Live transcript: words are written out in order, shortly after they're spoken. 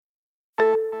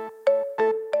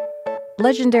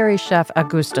Legendary chef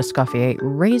Auguste Escoffier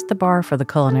raised the bar for the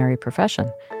culinary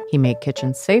profession. He made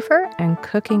kitchens safer and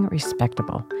cooking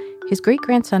respectable. His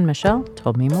great-grandson Michel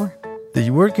told me more. The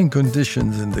working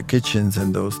conditions in the kitchens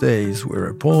in those days were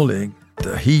appalling.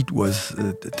 The heat was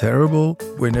terrible.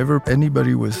 Whenever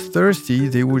anybody was thirsty,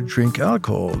 they would drink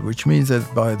alcohol, which means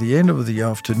that by the end of the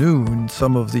afternoon,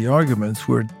 some of the arguments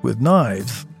were with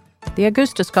knives. The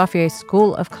Auguste Escoffier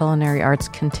School of Culinary Arts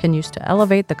continues to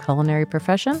elevate the culinary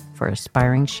profession for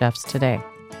aspiring chefs today.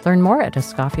 Learn more at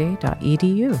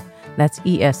escoffier.edu. That's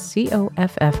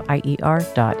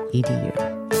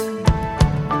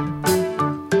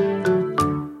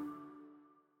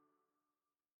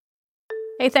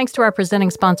ESCOFFIER.edu. Hey, thanks to our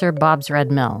presenting sponsor, Bob's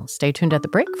Red Mill. Stay tuned at the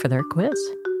break for their quiz.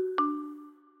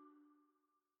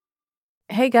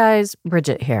 Hey guys,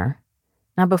 Bridget here.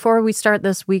 Now, before we start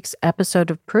this week's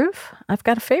episode of Proof, I've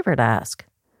got a favor to ask.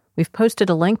 We've posted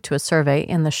a link to a survey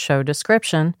in the show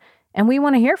description, and we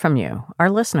want to hear from you, our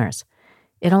listeners.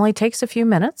 It only takes a few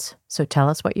minutes, so tell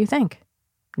us what you think.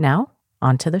 Now,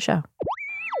 on to the show.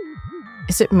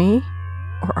 Is it me,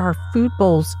 or are food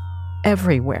bowls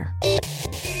everywhere?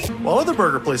 While other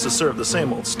burger places serve the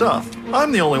same old stuff,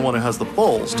 I'm the only one who has the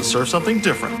bowls to serve something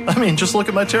different. I mean, just look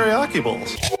at my teriyaki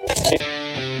bowls.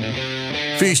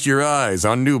 Feast your eyes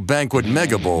on new Banquet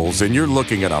Mega Bowls and you're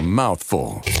looking at a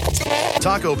mouthful.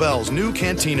 Taco Bell's new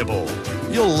Cantina Bowl.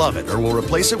 You'll love it or we'll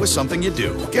replace it with something you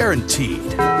do.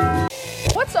 Guaranteed.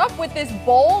 What's up with this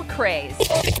bowl craze?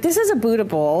 This is a Buddha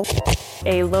bowl.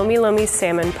 A Lomi Lomi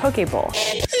Salmon Poke Bowl.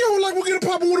 We'll get a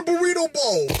Papa with a burrito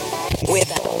bowl.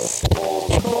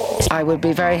 I would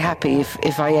be very happy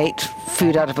if I ate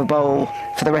food out of a bowl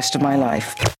for the rest of my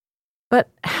life. But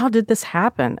how did this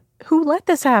happen? Who let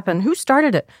this happen? Who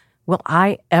started it? Will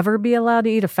I ever be allowed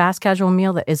to eat a fast casual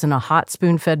meal that isn't a hot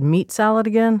spoon-fed meat salad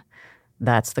again?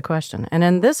 That's the question. And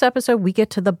in this episode, we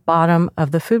get to the bottom of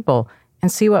the food bowl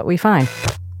and see what we find.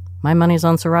 My money's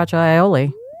on sriracha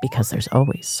aioli, because there's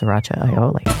always sriracha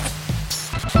aioli.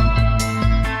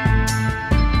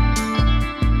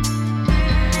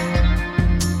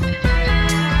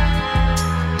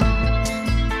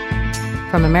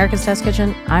 From America's Test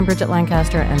Kitchen, I'm Bridget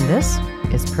Lancaster, and this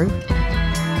is Proof.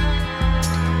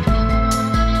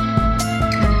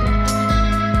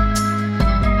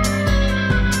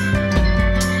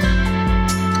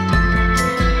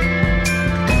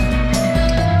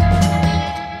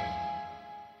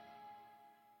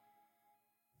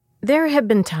 There have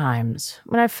been times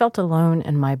when I've felt alone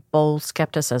in my bowl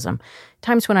skepticism,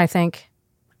 times when I think,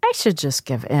 I should just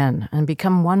give in and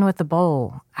become one with the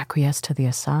bowl, acquiesce to the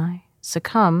acai,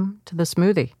 succumb to the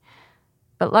smoothie.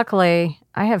 But luckily,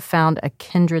 I have found a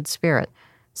kindred spirit,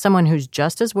 someone who's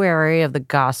just as wary of the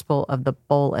gospel of the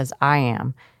bowl as I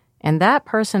am. And that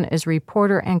person is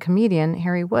reporter and comedian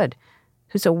Harry Wood,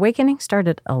 whose awakening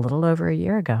started a little over a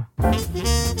year ago.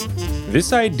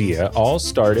 This idea all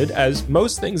started, as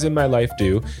most things in my life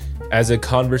do, as a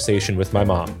conversation with my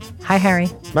mom. Hi, Harry.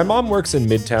 My mom works in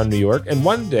Midtown New York, and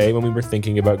one day when we were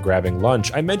thinking about grabbing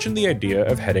lunch, I mentioned the idea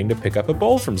of heading to pick up a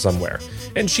bowl from somewhere.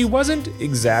 And she wasn't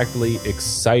exactly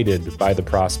excited by the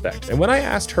prospect. And when I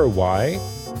asked her why,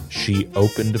 she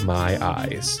opened my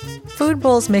eyes. Food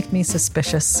bowls make me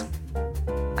suspicious.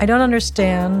 I don't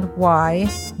understand why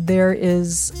there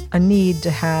is a need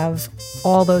to have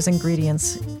all those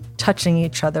ingredients touching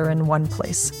each other in one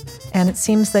place. And it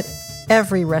seems that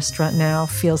every restaurant now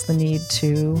feels the need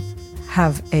to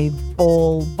have a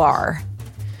bowl bar.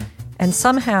 And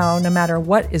somehow, no matter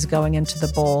what is going into the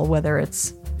bowl, whether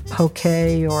it's poke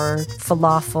or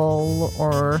falafel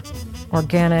or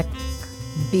organic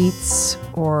beets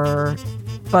or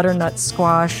butternut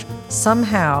squash,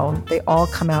 somehow they all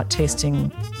come out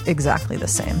tasting exactly the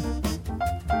same.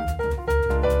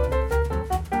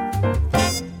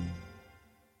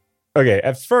 Okay,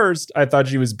 at first, I thought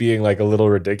she was being like a little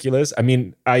ridiculous. I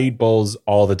mean, I eat bowls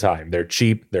all the time. They're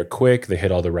cheap, they're quick, they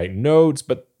hit all the right notes.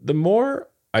 But the more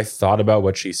I thought about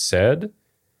what she said,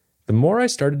 the more I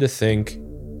started to think,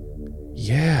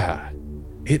 yeah,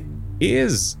 it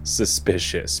is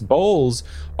suspicious. Bowls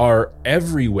are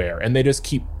everywhere, and they just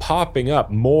keep popping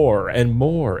up more and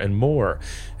more and more.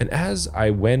 And as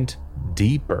I went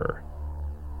deeper,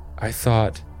 I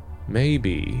thought,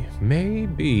 maybe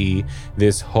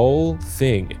this whole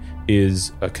thing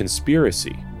is a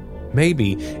conspiracy.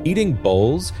 Maybe eating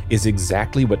bowls is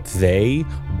exactly what they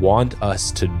want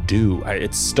us to do.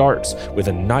 It starts with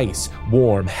a nice,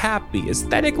 warm, happy,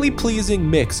 aesthetically pleasing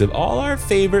mix of all our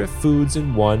favorite foods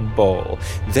in one bowl.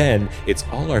 Then it's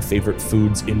all our favorite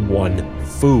foods in one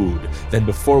food. Then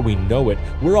before we know it,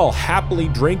 we're all happily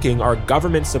drinking our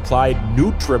government-supplied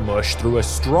Nutrimush through a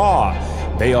straw.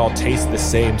 They all taste the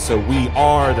same, so we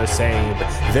are the same.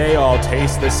 They all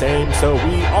taste the same, so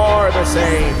we are the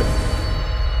same.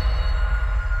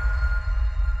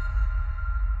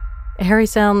 Harry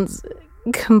sounds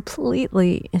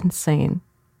completely insane,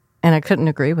 and I couldn't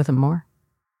agree with him more.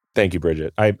 Thank you,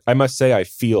 Bridget. I must say I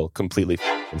feel completely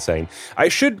insane. I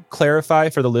should clarify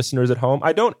for the listeners at home,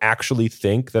 I don't actually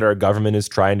think that our government is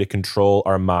trying to control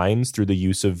our minds through the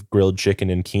use of grilled chicken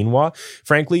and quinoa.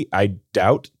 Frankly, I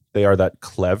doubt they are that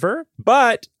clever,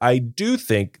 but I do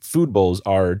think food bowls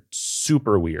are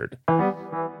super weird.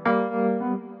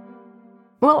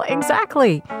 Well,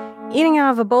 exactly. Eating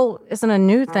out of a bowl isn't a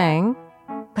new thing,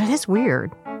 but it is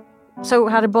weird. So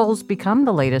how did bowls become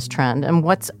the latest trend? And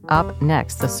what's up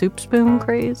next? The soup spoon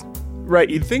craze? Right,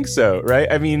 you'd think so,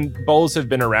 right? I mean, bowls have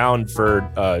been around for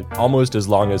almost as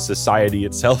long as society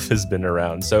itself has been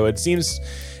around. So it seems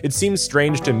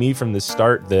strange to me from the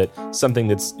start that something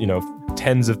that's,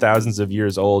 tens of thousands of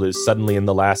years old is suddenly in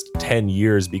the last 10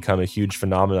 years become a huge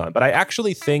phenomenon. But I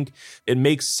actually think it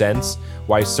makes sense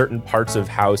why certain parts of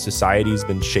how society's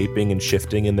been shaping and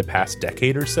shifting in the past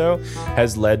decade or so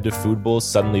has led to food bowls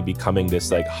suddenly becoming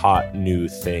this hot new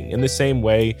thing. In the same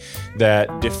way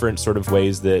that different sort of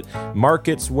ways that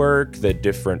markets work, that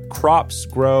different crops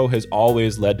grow, has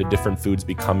always led to different foods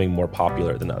becoming more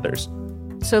popular than others.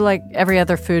 So like every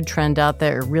other food trend out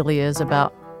there, it really is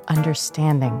about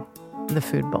understanding the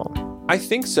food bowl. I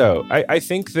think so. I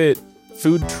think that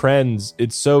food trends,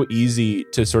 it's so easy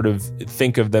to sort of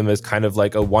think of them as kind of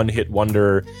like a one-hit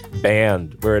wonder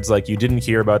band where it's like you didn't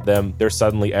hear about them, they're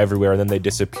suddenly everywhere, and then they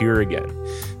disappear again.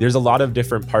 There's a lot of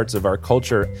different parts of our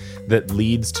culture that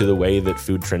leads to the way that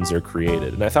food trends are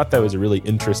created. And I thought that was a really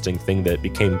interesting thing that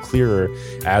became clearer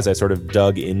as I sort of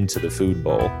dug into the food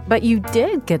bowl. But you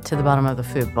did get to the bottom of the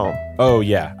food bowl. Oh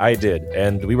yeah, I did.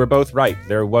 And we were both right.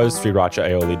 There was sriracha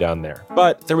aioli down there.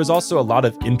 But there was also a lot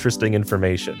of interesting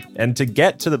information. And to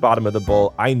get to the bottom of the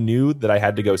bowl, I knew that I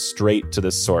had to go straight to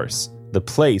the source, the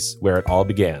place where it all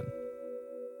began.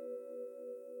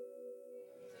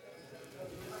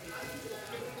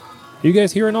 You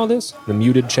guys hearing all this? The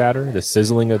muted chatter, the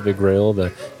sizzling of the grill,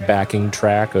 the backing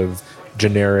track of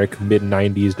generic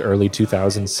mid-90s to early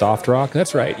 2000s soft rock?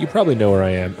 That's right. You probably know where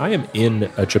I am. I am in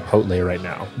a Chipotle right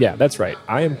now. Yeah, that's right.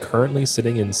 I am currently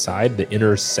sitting inside the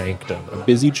inner sanctum, a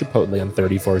busy Chipotle on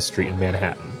 34th Street in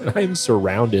Manhattan. And I am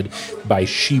surrounded by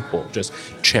sheeple just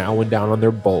chowing down on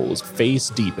their bowls, face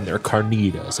deep in their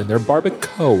carnitas and their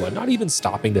barbacoa, not even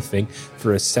stopping to think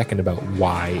for a second about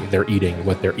why they're eating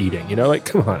what they're eating.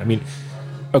 Come on. I mean,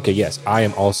 okay, yes, I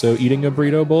am also eating a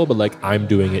burrito bowl, but I'm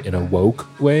doing it in a woke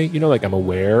way. I'm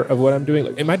aware of what I'm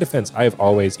doing. In my defense, I have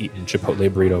always eaten Chipotle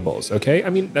burrito bowls, okay? I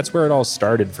mean, that's where it all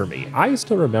started for me. I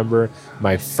still remember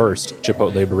my first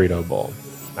Chipotle burrito bowl.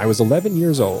 I was 11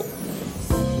 years old,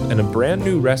 and a brand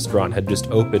new restaurant had just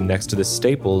opened next to the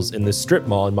Staples in the strip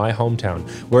mall in my hometown,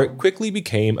 where it quickly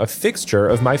became a fixture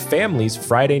of my family's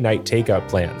Friday night takeout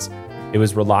plans. It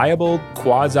was reliable,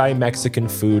 quasi-Mexican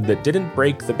food that didn't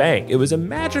break the bank. It was a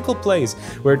magical place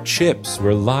where chips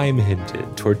were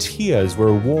lime-hinted, tortillas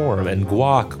were warm, and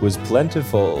guac was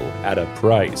plentiful at a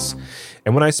price.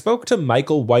 And when I spoke to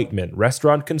Michael Whiteman,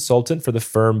 restaurant consultant for the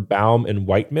firm Baum &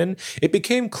 Whiteman, it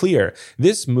became clear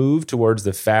this move towards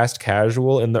the fast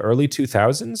casual in the early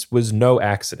 2000s was no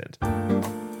accident.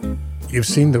 You've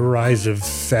seen the rise of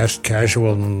fast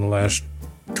casual in the last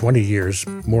 20 years,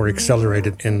 more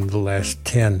accelerated in the last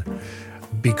 10,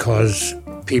 because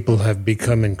people have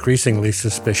become increasingly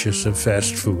suspicious of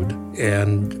fast food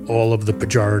and all of the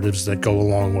pejoratives that go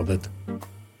along with it.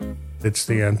 It's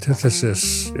the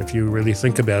antithesis, if you really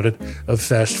think about it, of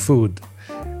fast food.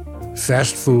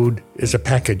 Fast food is a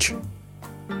package.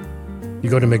 You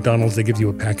go to McDonald's, they give you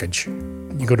a package.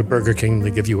 You go to Burger King,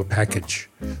 they give you a package.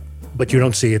 But you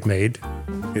don't see it made.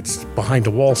 It's behind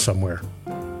a wall somewhere.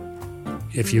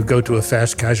 If you go to a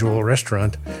fast casual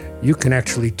restaurant, you can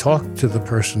actually talk to the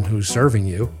person who's serving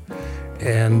you.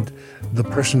 And the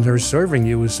person who's serving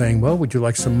you is saying, well, would you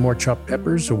like some more chopped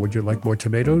peppers? Or would you like more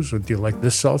tomatoes? Or do you like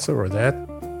this salsa or that?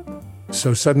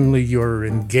 So suddenly you're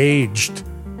engaged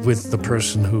with the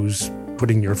person who's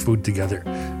putting your food together.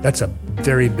 That's a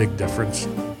very big difference.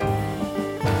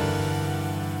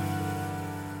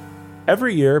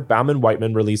 Every year, Bauman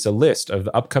Whiteman release a list of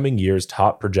the upcoming year's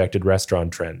top projected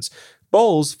restaurant trends.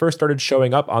 Bowls first started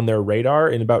showing up on their radar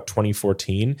in about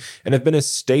 2014 and have been a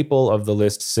staple of the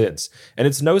list since. And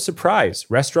it's no surprise,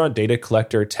 restaurant data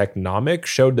collector Technomic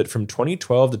showed that from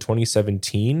 2012 to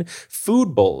 2017,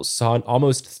 food bowls saw an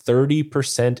almost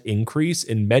 30% increase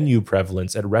in menu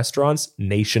prevalence at restaurants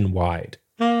nationwide.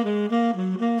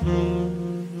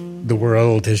 The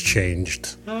world has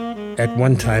changed. At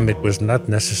one time, it was not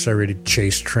necessary to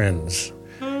chase trends.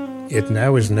 It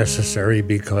now is necessary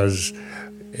because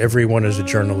everyone is a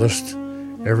journalist,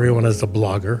 everyone is a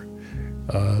blogger,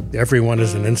 everyone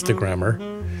is an Instagrammer.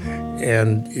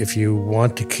 And if you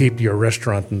want to keep your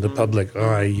restaurant in the public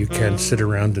eye, you can't sit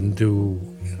around and do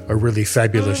a really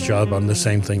fabulous job on the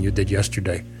same thing you did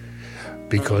yesterday,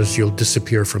 because you'll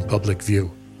disappear from public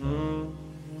view.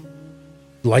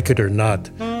 Like it or not,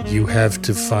 you have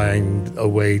to find a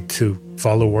way to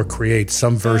follow or create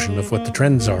some version of what the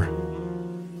trends are.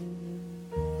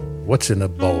 What's in a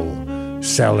bowl?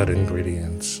 Salad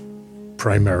ingredients,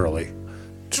 primarily.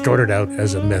 It started out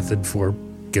as a method for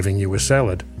giving you a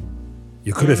salad.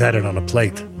 You could have had it on a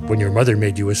plate. When your mother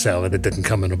made you a salad, it didn't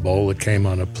come in a bowl, it came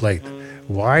on a plate.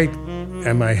 Why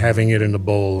am I having it in a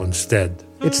bowl instead?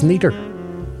 It's neater.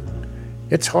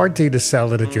 It's hard to eat a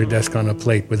salad at your desk on a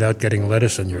plate without getting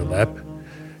lettuce in your lap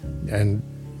and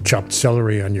chopped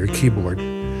celery on your keyboard.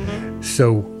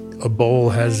 So a bowl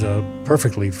has a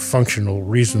perfectly functional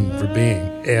reason for being,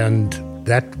 and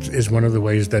that is one of the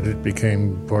ways that it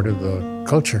became part of the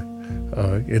culture.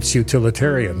 It's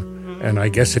utilitarian, and I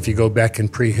guess if you go back in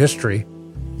prehistory,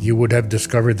 you would have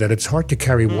discovered that it's hard to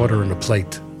carry water in a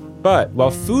plate. But while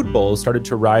food bowls started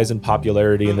to rise in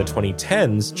popularity in the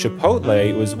 2010s,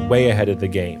 Chipotle was way ahead of the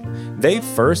game. They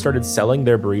first started selling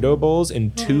their burrito bowls in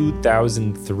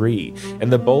 2003,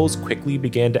 and the bowls quickly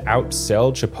began to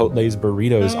outsell Chipotle's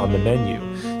burritos on the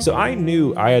menu. So I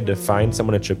knew I had to find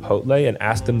someone at Chipotle and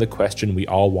ask them the question we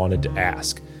all wanted to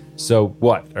ask. So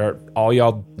what, are all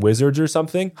y'all wizards or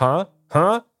something? Huh?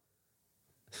 I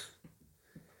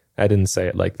didn't say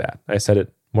it like that. I said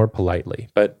it more politely,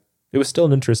 but it was still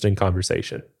an interesting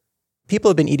conversation. People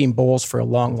have been eating bowls for a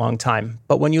long, long time.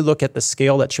 But when you look at the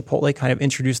scale that Chipotle kind of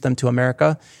introduced them to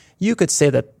America, you could say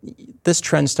that this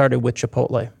trend started with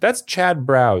Chipotle. That's Chad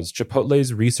Browse,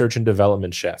 Chipotle's research and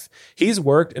development chef. He's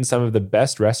worked in some of the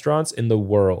best restaurants in the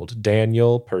world,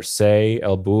 Daniel, Per Se,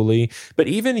 El Bulli, but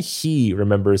even he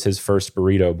remembers his first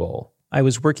burrito bowl. I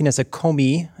was working as a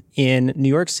commis in New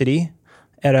York City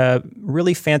at a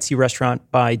really fancy restaurant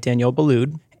by Daniel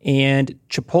Boulud. And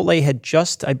Chipotle had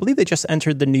I believe they just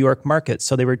entered the New York market.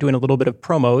 So they were doing a little bit of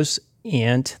promos,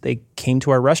 and they came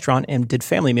to our restaurant and did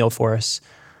family meal for us.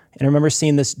 And I remember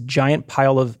seeing this giant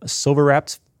pile of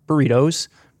silver-wrapped burritos,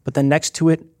 but then next to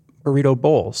it, burrito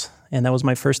bowls. And that was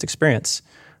my first experience.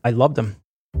 I loved them.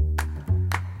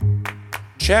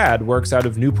 Chad works out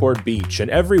of Newport Beach,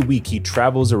 and every week he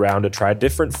travels around to try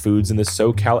different foods in the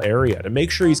SoCal area to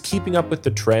make sure he's keeping up with the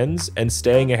trends and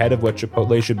staying ahead of what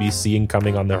Chipotle should be seeing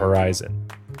coming on the horizon.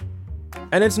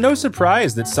 And it's no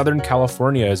surprise that Southern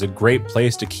California is a great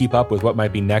place to keep up with what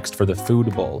might be next for the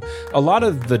food bowl. A lot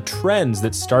of the trends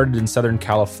that started in Southern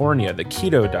California, the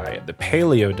keto diet, the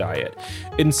paleo diet,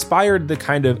 inspired the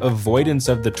kind of avoidance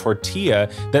of the tortilla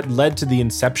that led to the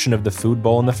inception of the food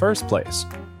bowl in the first place.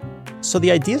 So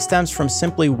the idea stems from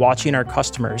simply watching our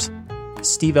customers.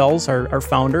 Steve Ells, our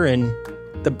founder and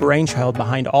the brainchild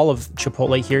behind all of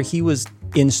Chipotle here, he was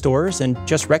in stores and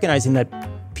just recognizing that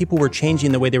people were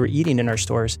changing the way they were eating in our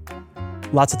stores.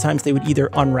 Lots of times they would either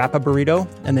unwrap a burrito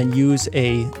and then use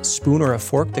a spoon or a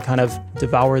fork to kind of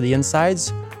devour the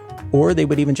insides, or they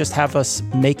would even just have us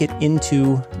make it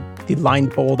into the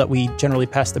lined bowl that we generally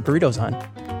pass the burritos on.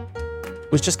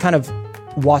 It was just kind of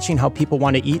watching how people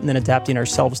want to eat and then adapting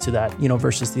ourselves to that,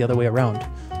 versus the other way around,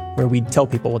 where we tell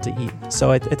people what to eat.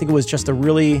 So I think it was just a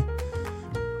really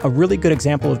good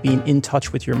example of being in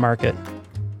touch with your market.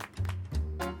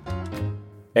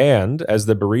 And as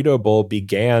the burrito bowl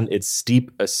began its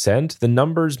steep ascent, the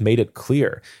numbers made it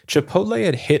clear. Chipotle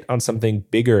had hit on something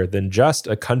bigger than just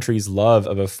a country's love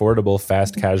of affordable,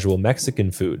 fast casual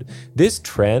Mexican food. This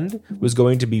trend was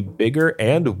going to be bigger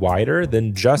and wider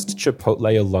than just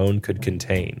Chipotle alone could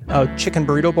contain. A chicken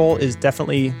burrito bowl is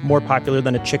definitely more popular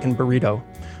than a chicken burrito.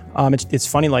 It's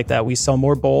funny like that. We sell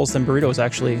more bowls than burritos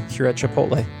actually here at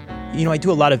Chipotle. I do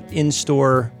a lot of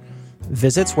in-store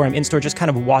visits where I'm in store just kind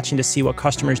of watching to see what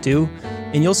customers do.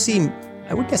 And you'll see,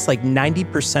 I would guess like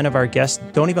 90% of our guests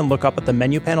don't even look up at the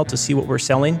menu panel to see what we're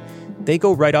selling. They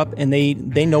go right up and they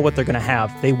know what they're going to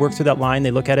have. They work through that line,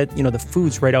 they look at it, the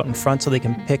food's right out in front so they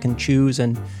can pick and choose.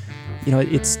 And,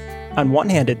 it's on one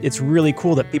hand, it's really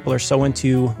cool that people are so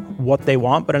into what they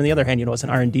want, but on the other hand, as an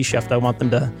R&D chef, I want them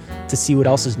to see what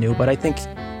else is new. But I think,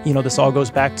 this all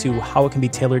goes back to how it can be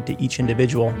tailored to each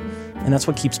individual, and that's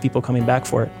what keeps people coming back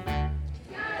for it.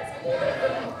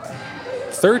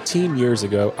 13 years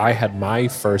ago, I had my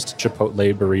first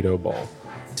Chipotle burrito bowl.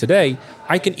 Today,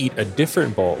 I can eat a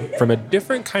different bowl from a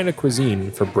different kind of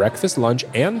cuisine for breakfast, lunch,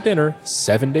 and dinner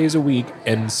 7 days a week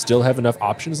and still have enough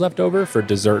options left over for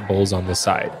dessert bowls on the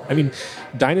side. I mean,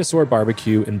 Dinosaur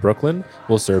Barbecue in Brooklyn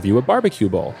will serve you a barbecue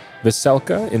bowl.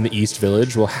 Veselka in the East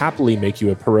Village will happily make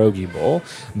you a pierogi bowl.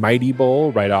 Mighty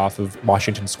Bowl right off of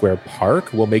Washington Square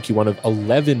Park will make you one of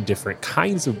 11 different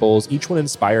kinds of bowls, each one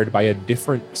inspired by a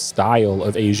different style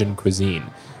of Asian cuisine.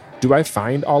 Do I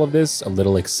find all of this a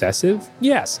little excessive?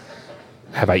 Yes.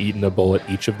 Have I eaten a bowl at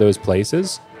each of those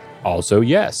places? Also,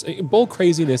 yes. Bowl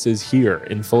craziness is here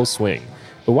in full swing.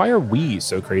 But why are we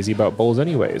so crazy about bowls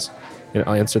anyways? And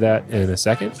I'll answer that in a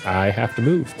second. I have to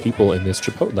move. People in this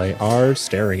Chipotle are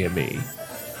staring at me.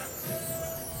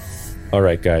 All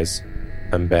right, guys.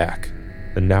 I'm back.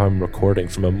 And now I'm recording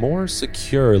from a more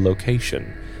secure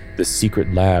location. The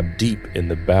secret lab deep in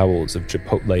the bowels of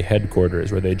Chipotle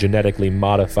headquarters, where they genetically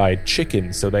modified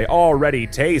chickens so they already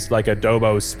taste like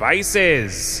adobo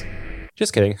spices.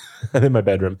 Just kidding. I'm in my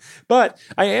bedroom. But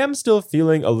I am still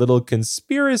feeling a little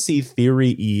conspiracy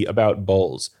theory-y about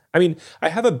bowls. I mean, I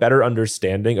have a better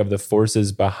understanding of the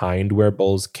forces behind where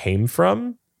bowls came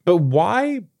from. But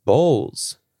why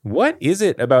bowls? What is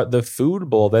it about the food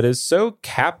bowl that has so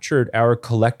captured our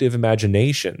collective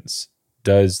imaginations?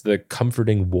 Does the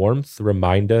comforting warmth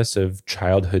remind us of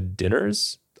childhood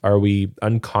dinners? Are we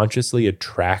unconsciously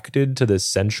attracted to the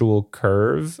sensual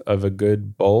curve of a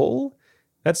good bowl?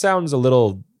 That sounds a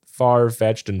little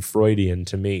far-fetched and Freudian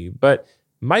to me, but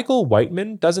Michael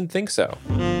Whiteman doesn't think so.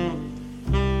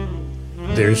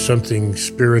 There's something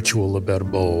spiritual about a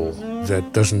bowl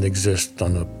that doesn't exist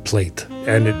on a plate.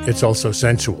 And it's also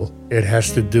sensual. It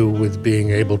has to do with being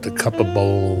able to cup a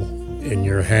bowl in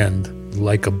your hand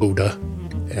like a Buddha.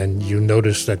 And you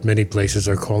notice that many places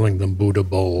are calling them Buddha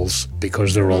bowls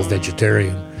because they're all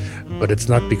vegetarian. But it's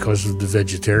not because of the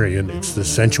vegetarian. It's the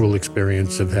sensual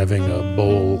experience of having a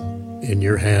bowl in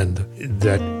your hand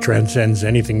that transcends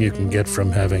anything you can get from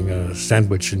having a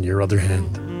sandwich in your other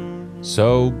hand.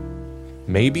 So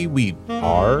maybe we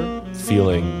are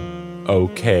feeling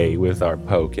okay with our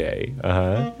poke,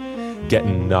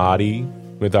 Getting naughty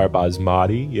with our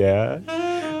basmati, yeah?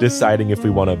 Deciding if we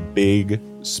want a big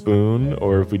spoon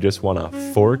or if we just want a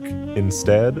fork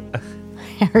instead.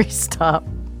 Harry, stop.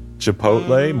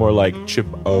 Chipotle, more like chip.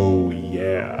 Oh,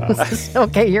 yeah.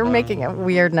 Okay, you're making it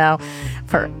weird now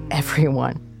for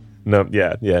everyone. No,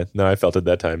 yeah. No, I felt it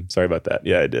that time. Sorry about that.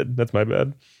 Yeah, I did. That's my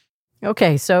bad.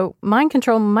 Okay, so mind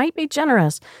control might be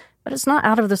generous, but it's not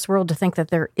out of this world to think that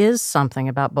there is something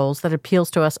about bowls that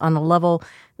appeals to us on a level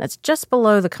that's just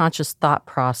below the conscious thought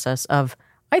process of,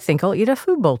 I think I'll eat a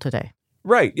food bowl today.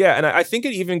 Right, yeah, and I think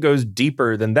it even goes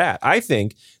deeper than that. I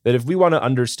think that if we want to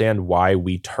understand why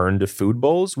we turn to food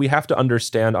bowls, we have to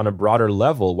understand on a broader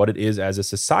level what it is as a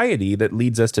society that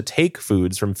leads us to take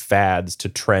foods from fads to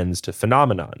trends to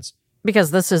phenomenons. Because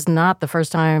this is not the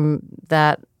first time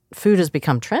that food has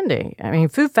become trendy. I mean,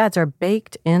 food fads are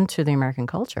baked into the American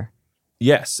culture.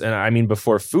 Yes, and I mean,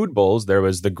 before food bowls, there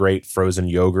was the great frozen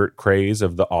yogurt craze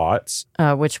of the aughts.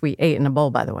 Which we ate in a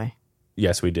bowl, by the way.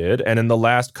 Yes, we did. And in the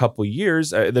last couple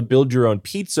years, the Build Your Own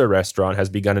Pizza restaurant has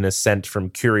begun an ascent from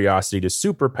curiosity to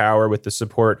superpower with the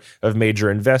support of major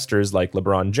investors like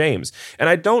LeBron James. And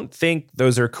I don't think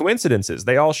those are coincidences.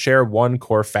 They all share one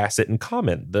core facet in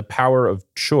common, the power of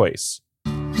choice.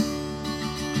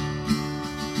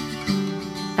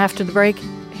 After the break,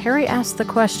 Harry asked the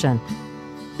question,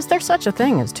 is there such a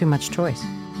thing as too much choice?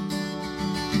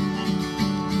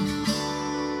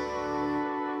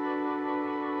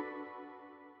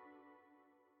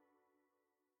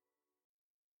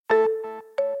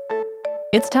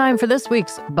 It's time for this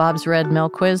week's Bob's Red Mill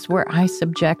Quiz, where I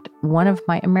subject one of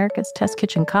my America's Test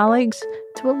Kitchen colleagues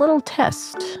to a little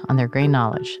test on their grain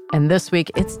knowledge. And this week,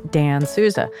 it's Dan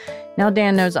Souza. Now,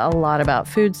 Dan knows a lot about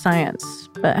food science,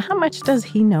 but how much does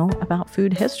he know about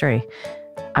food history?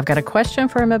 I've got a question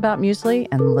for him about muesli,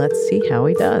 and let's see how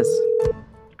he does.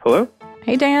 Hello?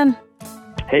 Hey, Dan.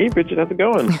 Hey, Bridget, how's it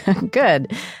going?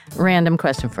 Good. Random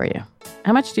question for you.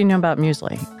 How much do you know about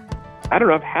muesli? I don't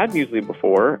know. I've had muesli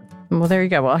before. Well, there you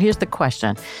go. Well, here's the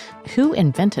question. Who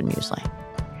invented muesli?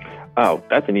 Oh,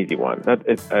 that's an easy one. I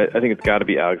think it's got to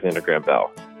be Alexander Graham Bell.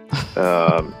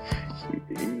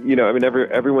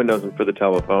 Everyone knows him for the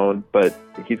telephone, but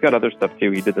he's got other stuff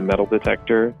too. He did the metal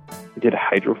detector. He did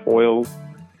hydrofoils.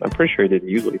 I'm pretty sure he did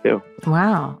usually too.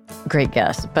 Wow. Great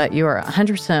guess. But you are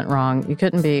 100% wrong. You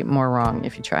couldn't be more wrong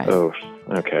if you tried. Oh,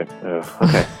 okay.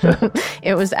 Okay.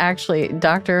 It was actually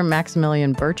Dr.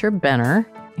 Maximilian Bircher Benner.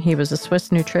 He was a Swiss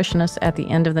nutritionist at the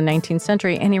end of the 19th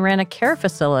century, and he ran a care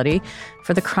facility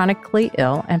for the chronically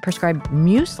ill and prescribed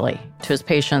muesli to his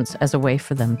patients as a way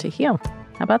for them to heal.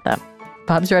 How about that?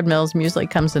 Bob's Red Mill's muesli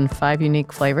comes in 5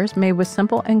 unique flavors made with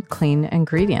simple and clean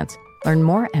ingredients. Learn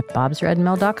more at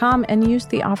bobsredmill.com and use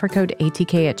the offer code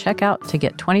ATK at checkout to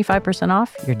get 25%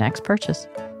 off your next purchase.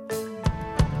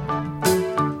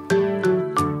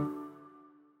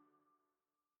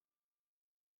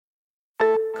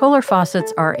 Kohler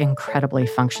faucets are incredibly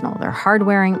functional. They're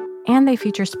hard-wearing, and they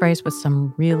feature sprays with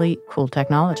some really cool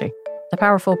technology. The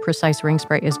powerful Precise Ring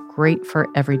Spray is great for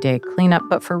everyday cleanup,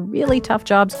 but for really tough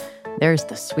jobs, there's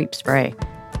the Sweep Spray.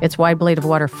 Its wide blade of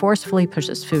water forcefully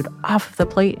pushes food off of the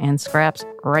plate and scraps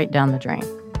right down the drain.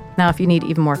 Now, if you need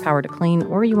even more power to clean,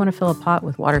 or you want to fill a pot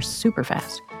with water super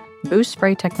fast, Boost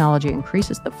Spray technology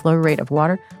increases the flow rate of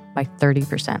water by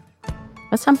 30%.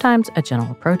 But sometimes a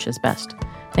gentle approach is best.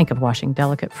 Think of washing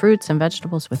delicate fruits and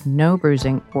vegetables with no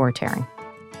bruising or tearing.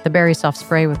 The Berry Soft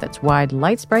Spray with its wide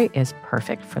light spray is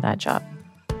perfect for that job.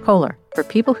 Kohler, for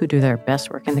people who do their best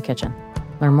work in the kitchen.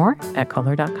 Learn more at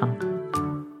Kohler.com.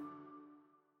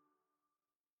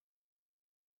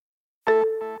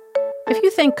 If you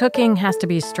think cooking has to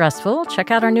be stressful,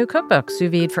 check out our new cookbook,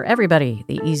 Sous Vide for Everybody,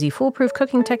 the easy, foolproof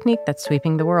cooking technique that's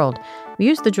sweeping the world. We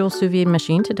use the Joule Sous Vide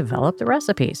machine to develop the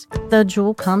recipes. The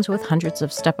Joule comes with hundreds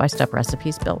of step-by-step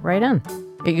recipes built right in.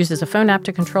 It uses a phone app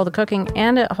to control the cooking,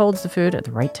 and it holds the food at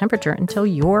the right temperature until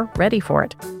you're ready for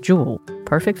it. Joule,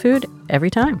 perfect food every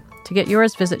time. To get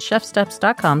yours, visit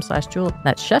chefsteps.com/Joule.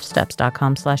 That's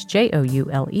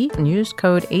chefsteps.com/JOULE and use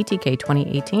code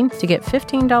ATK2018 to get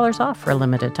 $15 off for a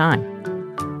limited time.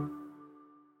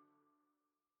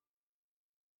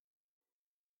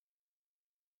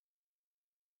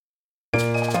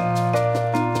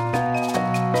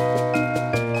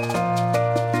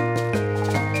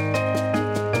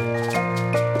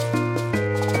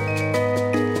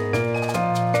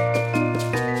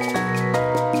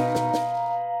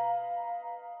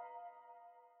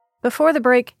 Before the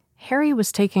break, Harry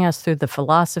was taking us through the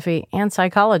philosophy and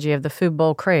psychology of the food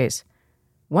bowl craze.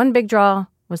 One big draw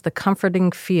was the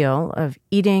comforting feel of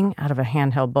eating out of a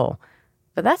handheld bowl.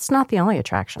 But that's not the only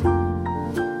attraction.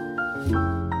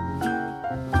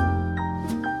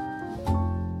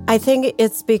 I think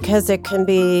it's because it can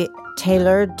be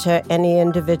tailored to any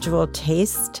individual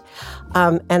taste.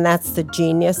 And that's the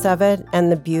genius of it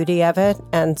and the beauty of it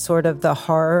and sort of the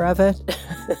horror of it.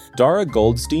 Dara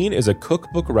Goldstein is a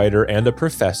cookbook writer and a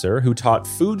professor who taught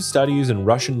food studies and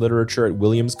Russian literature at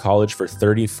Williams College for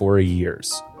 34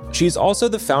 years. She's also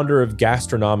the founder of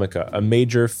Gastronomica, a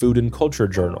major food and culture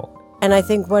journal. And I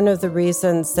think one of the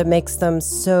reasons that makes them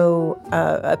so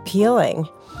appealing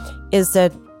is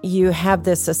that you have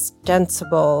this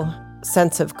ostensible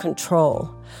sense of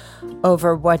control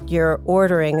over what you're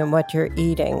ordering and what you're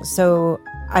eating. So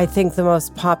I think the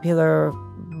most popular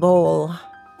bowl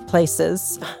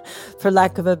places, for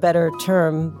lack of a better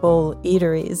term, bowl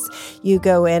eateries, you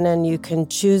go in and you can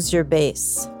choose your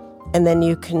base, and then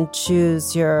you can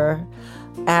choose your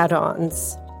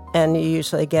add-ons, and you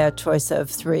usually get a choice of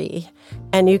 3,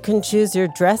 and you can choose your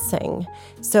dressing.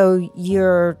 So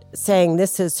you're saying,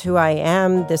 this is who I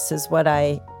am, this is what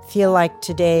I feel like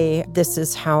today, this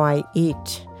is how I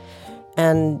eat.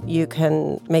 And you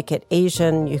can make it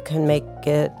Asian, you can make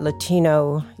it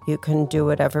Latino, you can do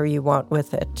whatever you want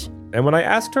with it. And when I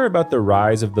asked her about the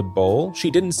rise of the bowl,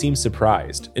 she didn't seem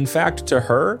surprised. In fact, to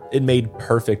her, it made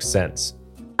perfect sense.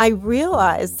 I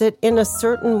realized that in a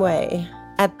certain way,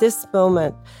 at this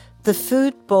moment, the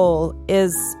food bowl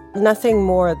is nothing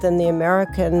more than the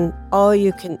American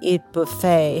all-you-can-eat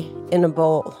buffet in a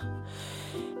bowl.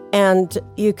 And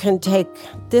you can take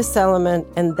this element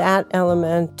and that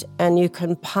element, and you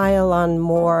can pile on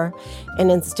more. And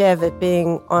instead of it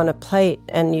being on a plate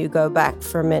and you go back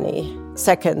for many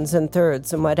seconds and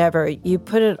thirds and whatever, you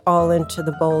put it all into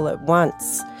the bowl at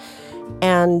once.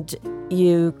 And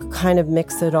you kind of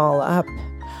mix it all up.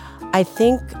 I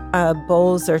think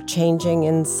bowls are changing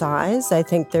in size. I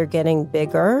think they're getting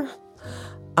bigger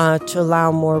to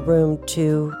allow more room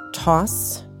to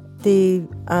toss the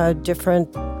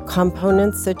different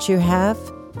components that you have.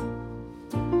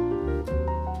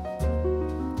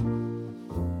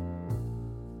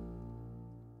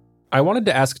 I wanted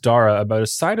to ask Dara about a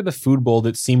side of the food bowl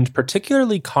that seemed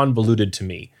particularly convoluted to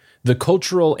me, the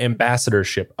cultural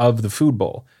ambassadorship of the food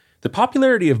bowl. The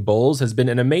popularity of bowls has been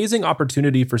an amazing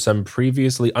opportunity for some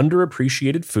previously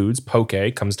underappreciated foods,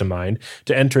 poke comes to mind,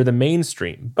 to enter the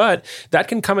mainstream, but that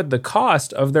can come at the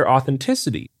cost of their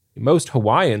authenticity. Most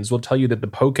Hawaiians will tell you that the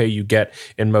poke you get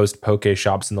in most poke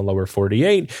shops in the lower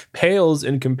 48 pales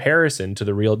in comparison to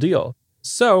the real deal.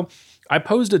 So, I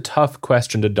posed a tough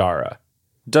question to Dara.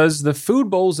 Does the food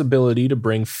bowl's ability to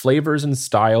bring flavors and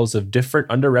styles of different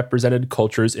underrepresented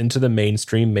cultures into the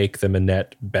mainstream make them a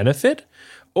net benefit?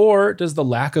 Or does the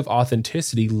lack of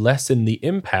authenticity lessen the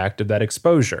impact of that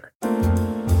exposure?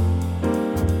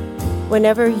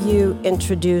 Whenever you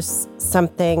introduce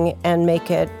something and make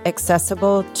it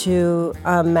accessible to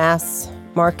a mass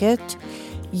market,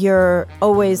 you're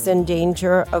always in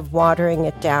danger of watering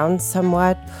it down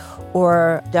somewhat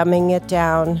or dumbing it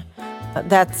down.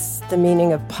 That's the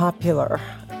meaning of popular.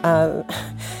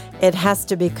 It has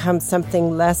to become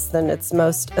something less than its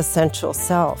most essential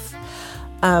self.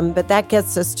 But that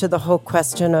gets us to the whole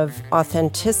question of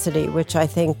authenticity, which I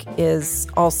think is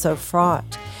also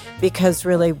fraught, because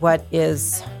really what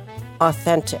is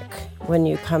authentic when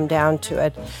you come down to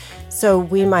it? So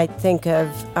we might think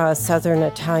of Southern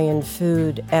Italian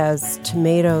food as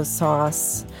tomato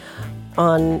sauce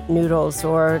on noodles,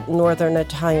 or Northern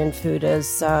Italian food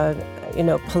as,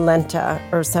 polenta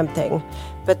or something.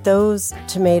 But those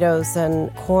tomatoes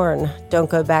and corn don't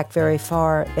go back very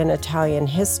far in Italian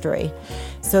history.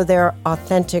 So they're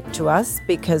authentic to us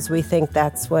because we think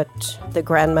that's what the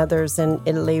grandmothers in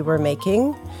Italy were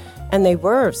making. And they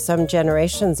were some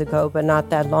generations ago, but not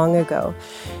that long ago.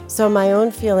 So my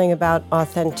own feeling about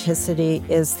authenticity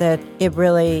is that it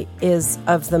really is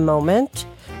of the moment.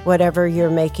 Whatever you're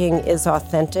making is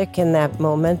authentic in that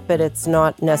moment, but it's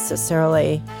not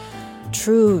necessarily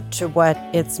true to what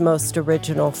its most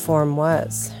original form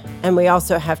was. And we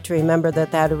also have to remember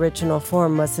that that original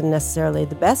form wasn't necessarily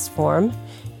the best form.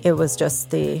 It was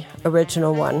just the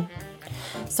original one.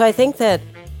 So I think that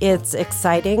it's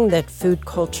exciting that food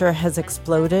culture has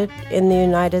exploded in the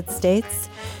United States,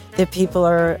 that people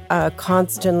are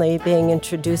constantly being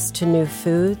introduced to new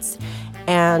foods.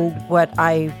 And what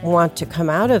I want to come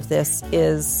out of this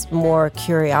is more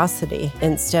curiosity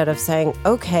instead of saying,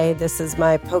 okay, this is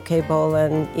my poke bowl,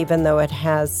 and even though it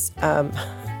has, some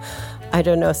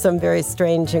very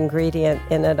strange ingredient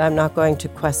in it, I'm not going to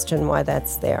question why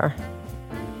that's there.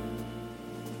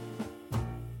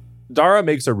 Dara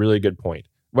makes a really good point.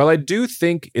 While I do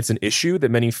think it's an issue that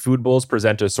many food bowls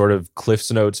present a sort of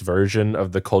CliffsNotes version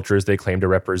of the cultures they claim to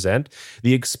represent,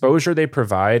 the exposure they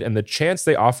provide and the chance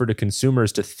they offer to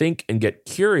consumers to think and get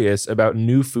curious about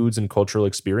new foods and cultural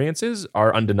experiences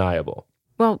are undeniable.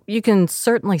 Well, you can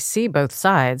certainly see both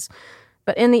sides,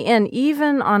 but in the end,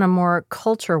 even on a more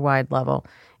culture-wide level,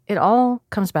 it all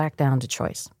comes back down to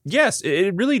choice. Yes,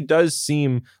 it really does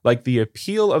seem like the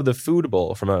appeal of the food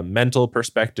bowl from a mental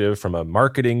perspective, from a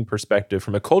marketing perspective,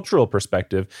 from a cultural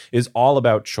perspective, is all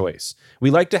about choice. We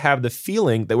like to have the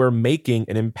feeling that we're making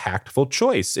an impactful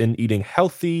choice in eating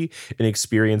healthy, in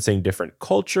experiencing different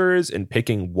cultures, in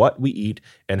picking what we eat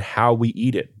and how we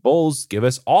eat it. Bowls give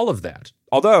us all of that.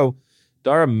 Although,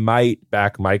 Dara might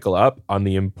back Michael up on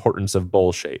the importance of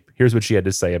bowl shape. Here's what she had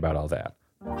to say about all that.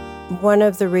 One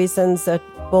of the reasons that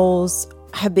bowls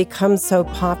have become so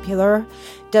popular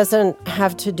doesn't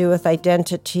have to do with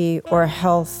identity or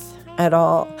health at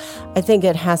all. I think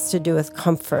it has to do with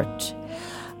comfort.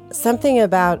 Something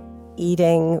about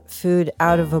eating food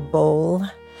out of a bowl.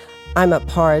 I'm a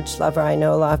porridge lover. I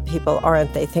know a lot of people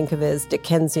aren't. They think of it as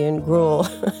Dickensian gruel.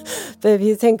 But if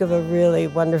you think of a really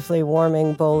wonderfully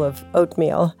warming bowl of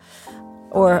oatmeal,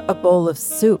 or a bowl of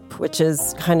soup, which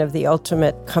is kind of the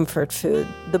ultimate comfort food,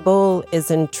 the bowl is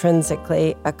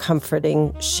intrinsically a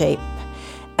comforting shape,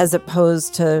 as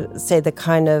opposed to, say, the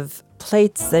kind of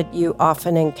plates that you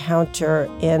often encounter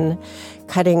in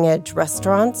cutting-edge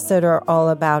restaurants that are all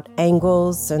about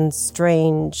angles and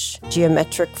strange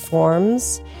geometric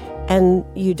forms, and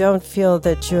you don't feel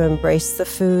that you embrace the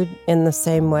food in the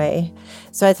same way.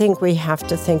 So I think we have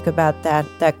to think about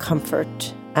that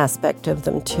comfort aspect of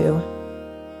them too.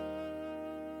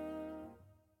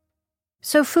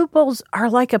 So food bowls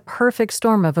are like a perfect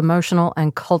storm of emotional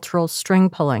and cultural string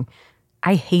pulling.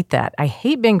 I hate that. I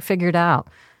hate being figured out.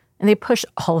 And they push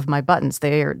all of my buttons.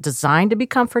 They are designed to be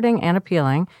comforting and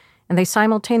appealing, and they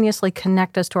simultaneously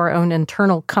connect us to our own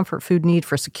internal comfort food need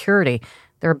for security.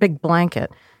 They're a big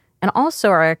blanket. And also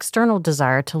our external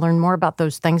desire to learn more about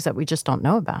those things that we just don't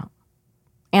know about.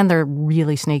 And they're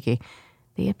really sneaky.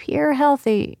 They appear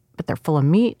healthy, but they're full of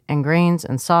meat and grains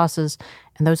and sauces,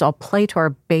 and those all play to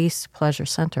our base pleasure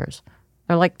centers.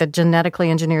 They're like the genetically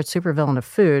engineered supervillain of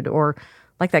food, or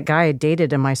like that guy I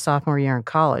dated in my sophomore year in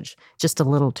college, just a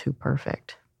little too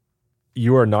perfect.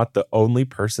 You are not the only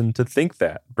person to think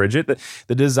that, Bridget.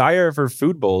 The desire for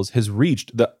food bowls has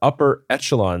reached the upper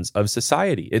echelons of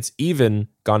society. It's even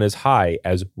gone as high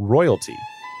as royalty.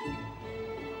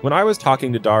 When I was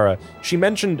talking to Dara, she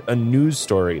mentioned a news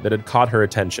story that had caught her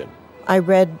attention. I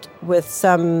read with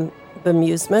some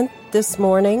bemusement this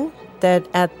morning that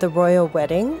at the royal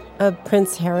wedding of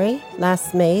Prince Harry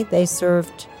last May, they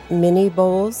served mini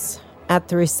bowls at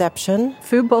the reception.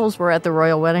 Food bowls were at the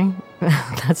royal wedding?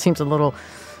 That seems a little,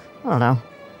 I don't know,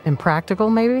 impractical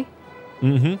maybe?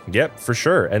 Mm-hmm. Yep, for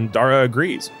sure. And Dara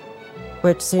agrees.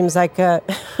 Which seems like a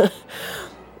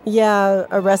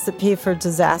recipe for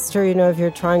disaster. You know, if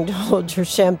you're trying to hold your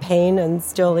champagne and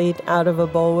still eat out of a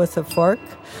bowl with a fork,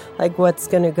 like what's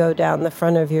going to go down the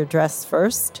front of your dress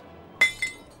first?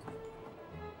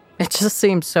 It just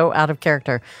seems so out of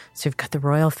character. So you've got the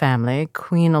royal family,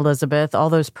 Queen Elizabeth, all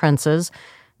those princes,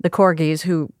 the corgis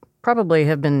who probably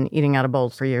have been eating out of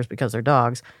bowls for years because they're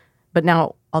dogs, but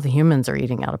now all the humans are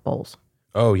eating out of bowls.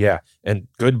 Oh, yeah, and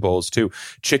good bowls, too.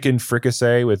 Chicken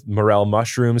fricassee with morel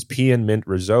mushrooms, pea and mint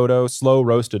risotto,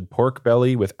 slow-roasted pork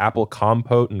belly with apple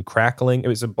compote and crackling. It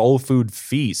was a bowl food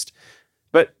feast.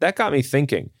 But that got me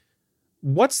thinking,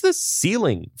 what's the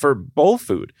ceiling for bowl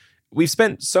food? We've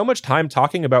spent so much time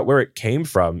talking about where it came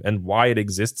from and why it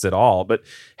exists at all, but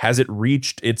has it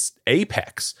reached its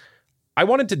apex? I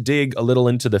wanted to dig a little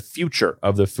into the future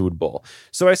of the food bowl.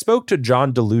 So I spoke to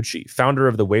John DeLucci, founder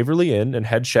of the Waverly Inn and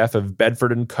head chef of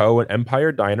Bedford & Co. and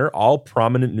Empire Diner, all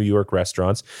prominent New York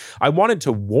restaurants. I wanted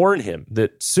to warn him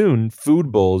that soon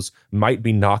food bowls might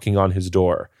be knocking on his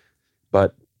door.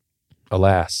 But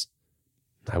alas,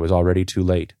 I was already too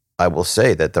late. I will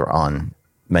say that they're on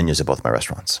menus at both my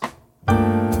restaurants.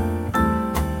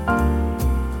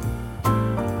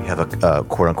 We have a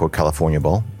quote-unquote California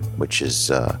bowl, which is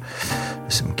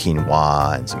some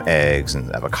quinoa and some eggs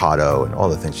and avocado and all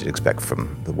the things you'd expect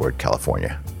from the word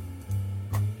California.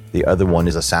 The other one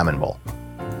is a salmon bowl.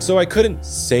 So I couldn't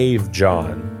save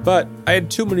John, but I had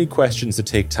too many questions to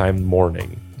take time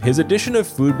mourning. His addition of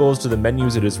food bowls to the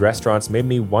menus at his restaurants made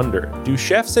me wonder, do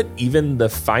chefs at even the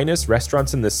finest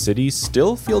restaurants in the city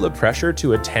still feel the pressure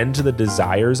to attend to the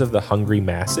desires of the hungry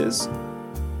masses?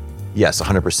 Yes,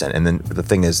 100%. And then the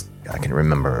thing is, I can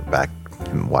remember back,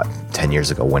 10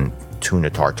 years ago when tuna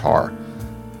tartare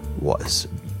was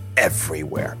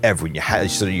everywhere. You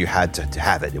had to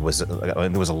have it. There was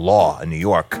a law in New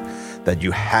York that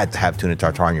you had to have tuna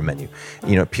tartare on your menu.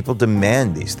 You know, people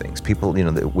demand these things. People,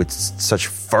 with such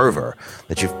fervor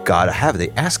that you've got to have it. They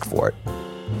ask for it.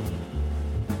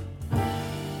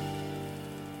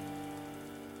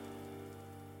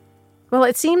 Well,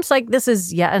 it seems like this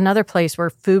is yet another place where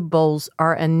food bowls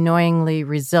are annoyingly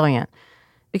resilient.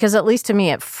 Because at least to me,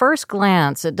 at first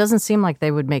glance, it doesn't seem like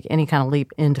they would make any kind of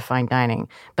leap into fine dining.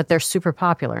 But they're super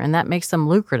popular, and that makes them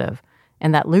lucrative.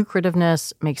 And that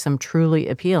lucrativeness makes them truly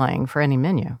appealing for any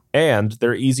menu. And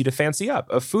they're easy to fancy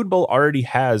up. A food bowl already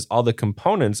has all the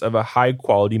components of a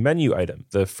high-quality menu item.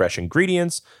 The fresh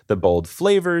ingredients, the bold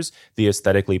flavors, the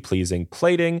aesthetically pleasing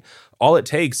plating. All it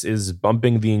takes is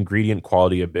bumping the ingredient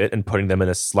quality a bit and putting them in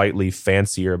a slightly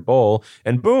fancier bowl,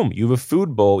 and boom, you have a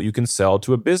food bowl you can sell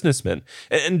to a businessman.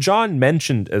 And John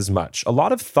mentioned as much. A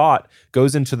lot of thought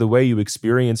goes into the way you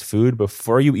experience food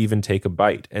before you even take a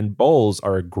bite, and bowls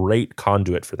are a great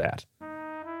conduit for that.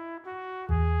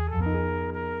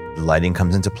 Lighting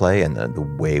comes into play, and the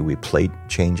way we plate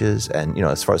changes. And,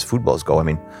 as far as food bowls go, I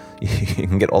mean, you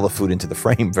can get all the food into the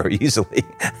frame very easily.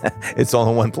 It's all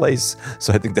in one place.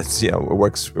 So I think that's, it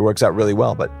works out really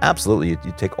well. But absolutely,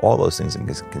 you take all those things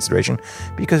into consideration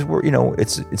because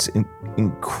it's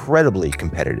incredibly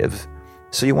competitive.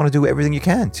 So you want to do everything you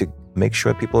can to make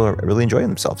sure people are really enjoying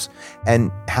themselves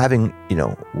and having,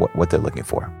 what they're looking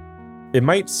for. It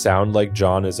might sound like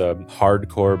John is a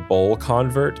hardcore bowl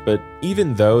convert, but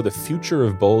even though the future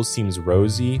of bowls seems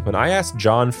rosy, when I asked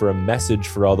John for a message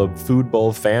for all the food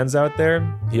bowl fans out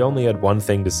there, he only had one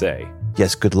thing to say.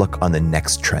 Yes, good luck on the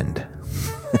next trend.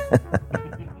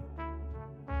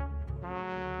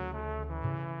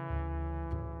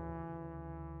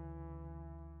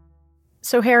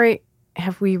 So, Harry,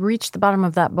 have we reached the bottom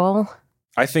of that bowl?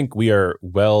 I think we are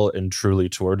well and truly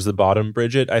towards the bottom,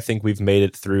 Bridget. I think we've made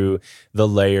it through the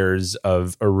layers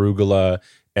of arugula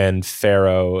and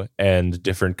farro and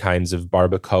different kinds of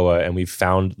barbacoa, and we've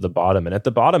found the bottom. And at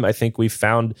the bottom, I think we've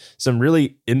found some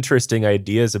really interesting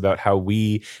ideas about how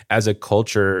we, as a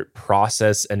culture,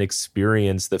 process and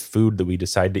experience the food that we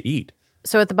decide to eat.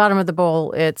 So at the bottom of the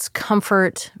bowl, it's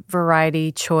comfort,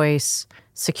 variety, choice,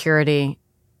 security.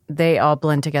 They all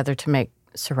blend together to make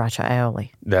sriracha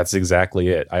aioli. That's exactly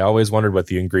it. I always wondered what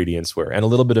the ingredients were, and a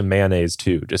little bit of mayonnaise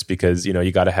too, just because,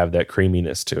 you got to have that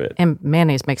creaminess to it. And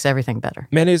mayonnaise makes everything better.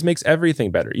 Mayonnaise makes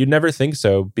everything better. You'd never think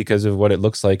so because of what it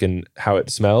looks like and how it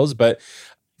smells, but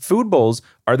food bowls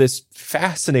are this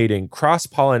fascinating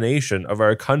cross-pollination of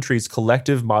our country's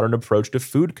collective modern approach to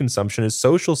food consumption as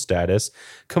social status,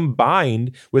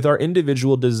 combined with our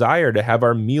individual desire to have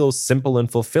our meals simple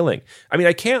and fulfilling. I mean,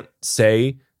 I can't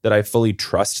say that I fully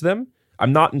trust them.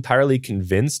 I'm not entirely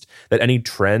convinced that any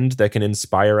trend that can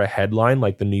inspire a headline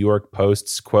like the New York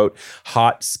Post's, quote,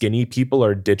 hot skinny people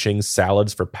are ditching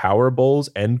salads for power bowls,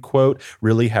 end quote,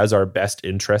 really has our best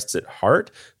interests at heart.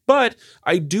 But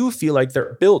I do feel like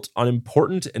they're built on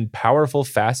important and powerful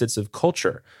facets of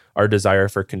culture. Our desire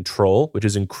for control, which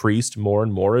has increased more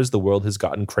and more as the world has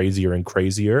gotten crazier and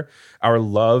crazier. Our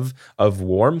love of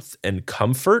warmth and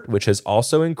comfort, which has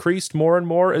also increased more and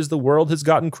more as the world has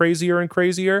gotten crazier and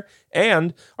crazier.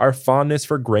 And our fondness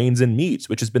for grains and meats,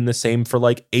 which has been the same for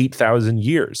like 8,000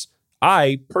 years.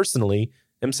 I, personally,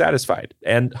 am satisfied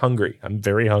and hungry. I'm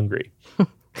very hungry.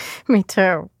 Me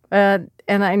too.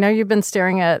 And I know you've been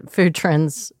staring at food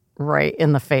trends right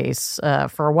in the face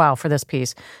for a while for this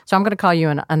piece. So I'm going to call you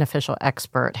an unofficial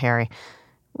expert, Harry.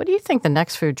 What do you think the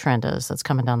next food trend is that's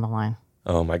coming down the line?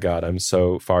 Oh my God, I'm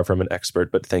so far from an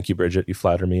expert, but thank you, Bridget. You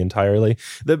flatter me entirely.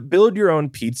 The build your own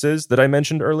pizzas that I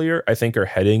mentioned earlier, I think are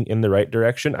heading in the right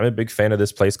direction. I'm a big fan of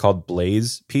this place called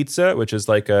Blaze Pizza, which is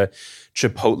like a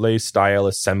Chipotle-style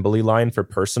assembly line for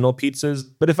personal pizzas.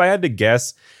 But if I had to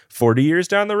guess 40 years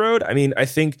down the road, I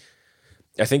think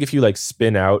if you like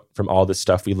spin out from all the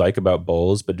stuff we like about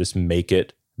bowls, but just make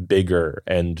it bigger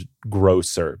and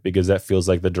grosser, because that feels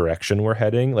like the direction we're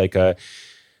heading, like a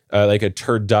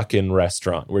turducken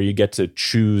restaurant where you get to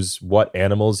choose what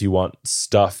animals you want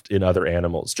stuffed in other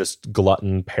animals. Just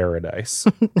glutton paradise.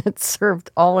 It's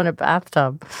served all in a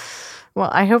bathtub. Well,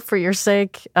 I hope for your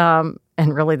sake, and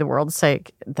really the world's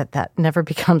sake, that never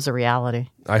becomes a reality.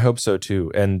 I hope so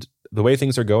too. And the way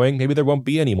things are going, maybe there won't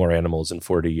be any more animals in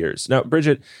 40 years. Now,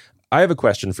 Bridget, I have a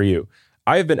question for you.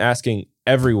 I have been asking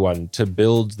everyone to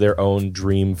build their own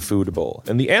dream food bowl,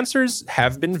 and the answers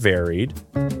have been varied.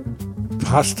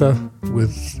 Pasta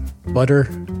with butter,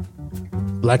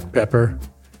 black pepper,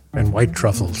 and white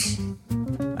truffles.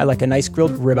 I like a nice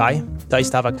grilled ribeye,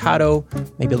 diced avocado,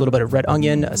 maybe a little bit of red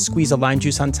onion, a squeeze of lime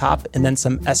juice on top, and then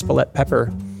some Espelette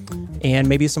pepper, and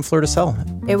maybe some fleur de sel.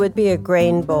 It would be a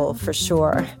grain bowl for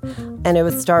sure. And it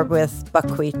would start with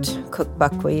buckwheat, cooked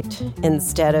buckwheat,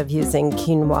 instead of using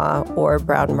quinoa or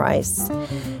brown rice.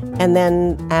 And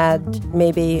then add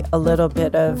maybe a little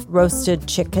bit of roasted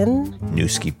chicken.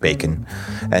 Newski bacon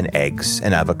and eggs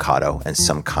and avocado and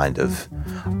some kind of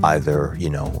either,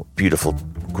 beautiful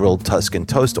grilled Tuscan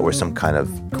toast or some kind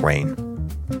of grain.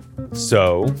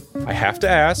 So I have to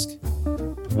ask,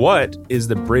 what is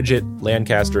the Bridget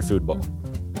Lancaster food bowl?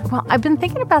 Well, I've been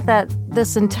thinking about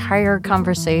this entire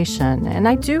conversation, and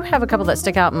I do have a couple that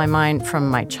stick out in my mind from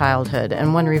my childhood,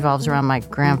 and one revolves around my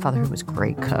grandfather, who was a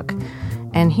great cook.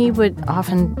 And he would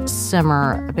often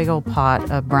simmer a big old pot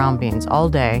of brown beans all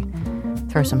day,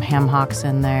 throw some ham hocks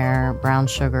in there, brown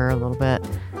sugar a little bit,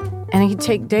 and he'd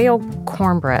take day-old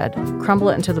cornbread, crumble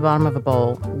it into the bottom of a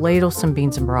bowl, ladle some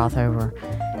beans and broth over,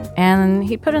 and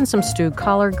he'd put in some stewed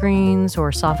collard greens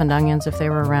or softened onions if they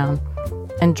were around,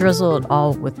 and drizzle it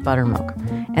all with buttermilk.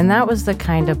 And that was the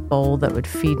kind of bowl that would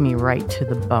feed me right to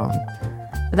the bone.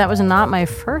 But that was not my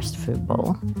first food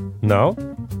bowl. No?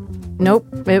 Nope.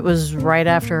 It was right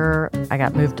after I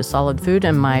got moved to solid food,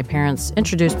 and my parents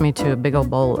introduced me to a big old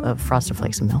bowl of Frosted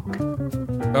Flakes and milk.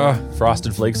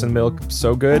 Frosted Flakes and milk,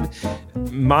 so good.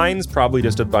 Mine's probably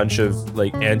just a bunch of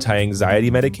anti-anxiety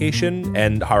medication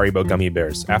and Haribo gummy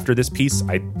bears. After this piece,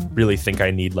 I really think I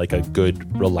need a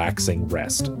good, relaxing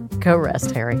rest. Go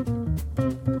rest, Harry.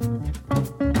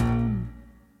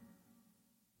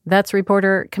 That's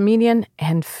reporter, comedian,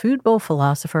 and food bowl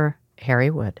philosopher Harry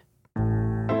Wood.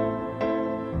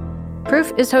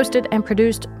 Proof is hosted and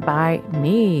produced by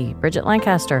me, Bridget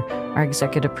Lancaster. Our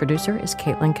executive producer is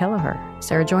Caitlin Kelleher.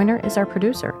 Sarah Joyner is our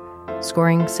producer.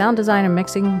 Scoring, sound design, and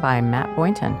mixing by Matt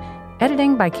Boynton.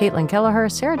 Editing by Caitlin Kelleher,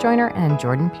 Sarah Joyner, and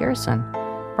Jordan Pearson.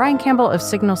 Brian Campbell of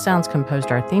Signal Sounds composed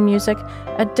our theme music.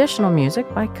 Additional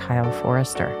music by Kyle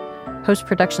Forrester.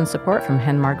 Post-production support from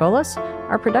Hen Margolis.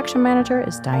 Our production manager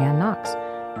is Diane Knox.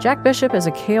 Jack Bishop is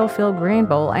a kale-filled grain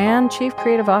bowl and Chief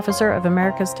Creative Officer of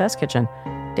America's Test Kitchen.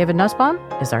 David Nussbaum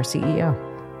is our CEO.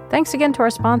 Thanks again to our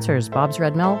sponsors, Bob's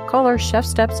Red Mill, Kohler, Chef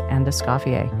Steps, and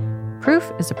Escoffier.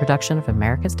 Proof is a production of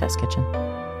America's Test Kitchen.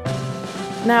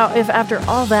 Now, if after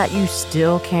all that you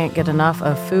still can't get enough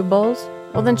of food bowls,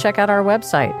 Well, then check out our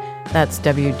website. That's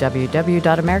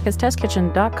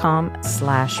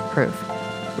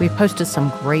www.americastestkitchen.com/proof. We've posted some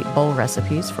great bowl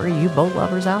recipes for you bowl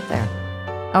lovers out there.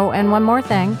 Oh, and one more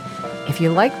thing. If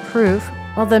you like Proof,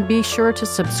 well, then be sure to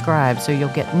subscribe so you'll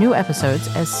get new episodes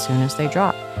as soon as they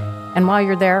drop. And while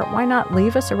you're there, why not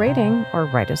leave us a rating or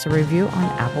write us a review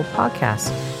on Apple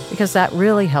Podcasts? Because that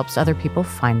really helps other people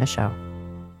find the show.